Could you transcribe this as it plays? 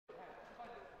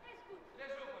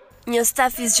Një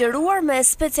staf i zgjeruar me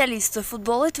specialistë të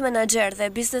futbollit, menaxher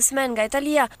dhe biznesmen nga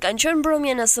Italia kanë qenë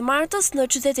mbrëmjen e së martës në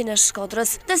qytetin e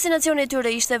Shkodrës. Destinacioni i tyre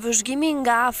ishte vëzhgimi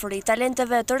nga afër i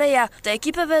talenteve të reja të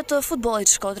ekipeve të futbollit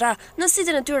Shkodra. Në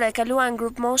sitën e tyre kaluan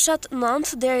grup moshat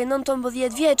 9 deri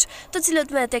 19 vjeç, të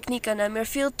cilët me teknikën e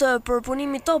mirëfillt të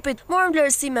përpunimit topit morën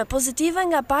vlerësime pozitive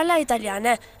nga pala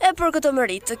italiane. E për këtë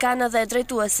merit kanë edhe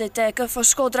drejtuesit e KF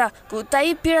Shkodra, ku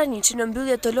Piranici në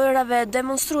mbyllje të lojrave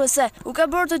demonstruese u ka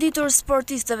bërë të ditur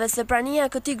sportistëve se prania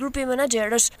këtij grupi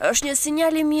menaxherësh është një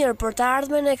sinjal i mirë për të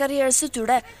ardhmen e karrierës së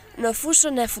tyre në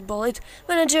fushën e futbollit.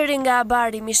 Menaxheri nga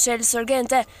Bari, Michel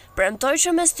Sorgente, premtoi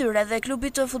që mes tyre dhe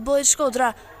klubit të futbollit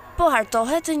Shkodra po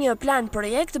hartohet një plan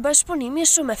projekt bashkëpunimi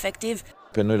shumë efektiv.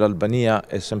 Per noi l'Albania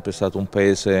è sempre stato un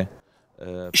paese.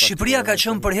 Shqipëria ka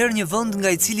qenë për herë një vend nga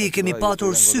i cili i kemi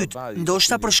patur syt,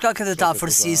 ndoshta për shkak edhe të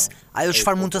afërsisë. Ajo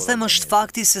çfarë mund të them është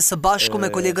fakti se së bashku me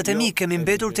kolegët e mi kemi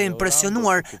mbetur të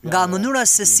impresionuar nga mënyra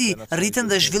se si rriten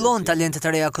dhe zhvillohen talentet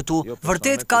e reja këtu.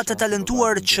 Vërtet ka të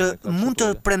talentuar që mund të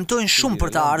premtojnë shumë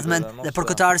për të ardhmen dhe për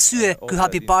këtë arsye ky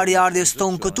hap i parë i ardhjes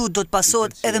tonë këtu do të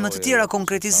pasohet edhe me të tjera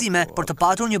konkretizime për të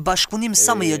patur një bashkëpunim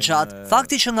sa më i gjatë.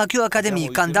 Fakti që nga kjo akademi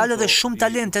kanë dalë edhe shumë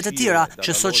talente të tjera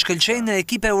që sot shkëlqejnë në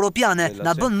ekipe europiane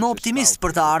na bën më optimist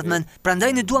për të ardhmen.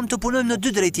 Prandaj ne duam të punojmë në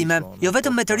dy drejtime, jo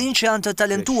vetëm me të rinj që janë të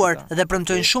talentuar dhe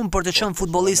premtojnë shumë për të qenë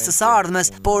futbollistë së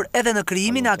ardhmes, por edhe në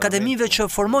krijimin e akademive që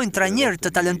formojnë trajnerë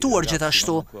të talentuar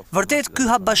gjithashtu. Vërtet ky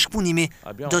hap bashkëpunimi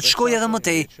do të shkojë edhe më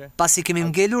tej, pasi kemi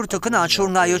ngelur të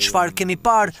kënaqur nga ajo çfarë kemi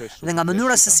parë dhe nga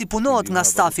mënyra se si punohet nga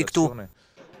stafi këtu.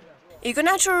 I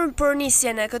kënaqur për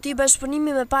nisjen e këtij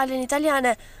bashkëpunimi me palën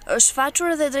italiane është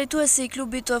faqur edhe drejtuesi i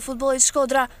klubit të futbollit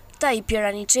Shkodra,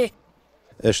 Piranici.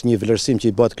 Është një vlerësim që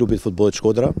i bëhet klubit futbollit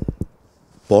Shkodra,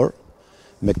 por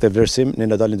me këtë vlerësim ne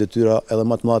na dalin detyra edhe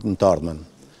më të mëdha në të ardhmen.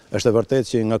 Është e vërtetë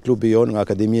që nga klubi jon, nga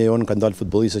akademia jon kanë dalë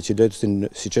futbollistë që letusin,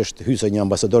 siç është hyse një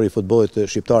ambasador i futbollit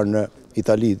shqiptar në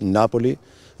Itali, në Napoli,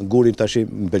 Gurin tash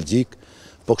në Belgjik,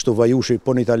 po kështu vajushi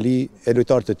po në Itali e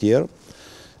lojtarë të tjerë.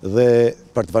 Dhe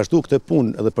për të vazhduar këtë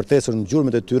punë edhe për të ecur në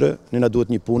gjurmët e tyre, ne na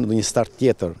duhet një punë dhe një start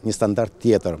tjetër, një standard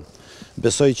tjetër.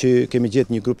 Besoj që kemi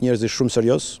gjetë një grup njerëzish shumë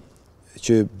serioz,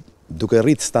 që duke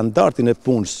rrit standardin e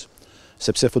punës,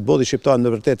 sepse futbolli shqiptar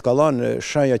në vërtet ka dhënë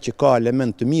shenja që ka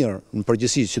element të mirë në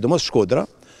përgjithësi, sidomos Shkodra,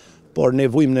 por ne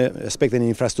vujmë në aspektin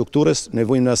e infrastrukturës, ne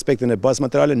vujmë në aspektin e bazë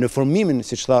materiale, në formimin,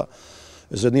 siç tha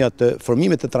zotnia, të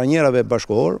formimit të trajnerëve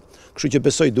bashkëkohor, kështu që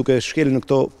besoj duke shkelur në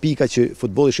këto pika që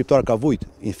futbolli shqiptar ka vujt,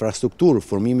 infrastrukturë,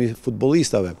 formimi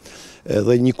futbollistave,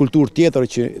 dhe një kulturë tjetër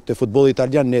që te futbolli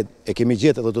italian ne e kemi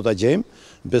gjetë dhe do ta gjejmë,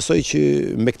 besoj që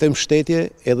me këtë mbështetje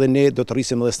edhe ne do të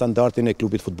rrisim edhe standardin e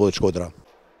klubit futbollit Shkodra.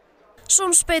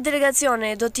 Shumë shpejt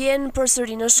delegacione do të jenë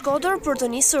përsëri në Shkodër për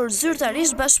të nisur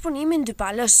zyrtarisht bashkëpunimin dy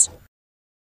palësh.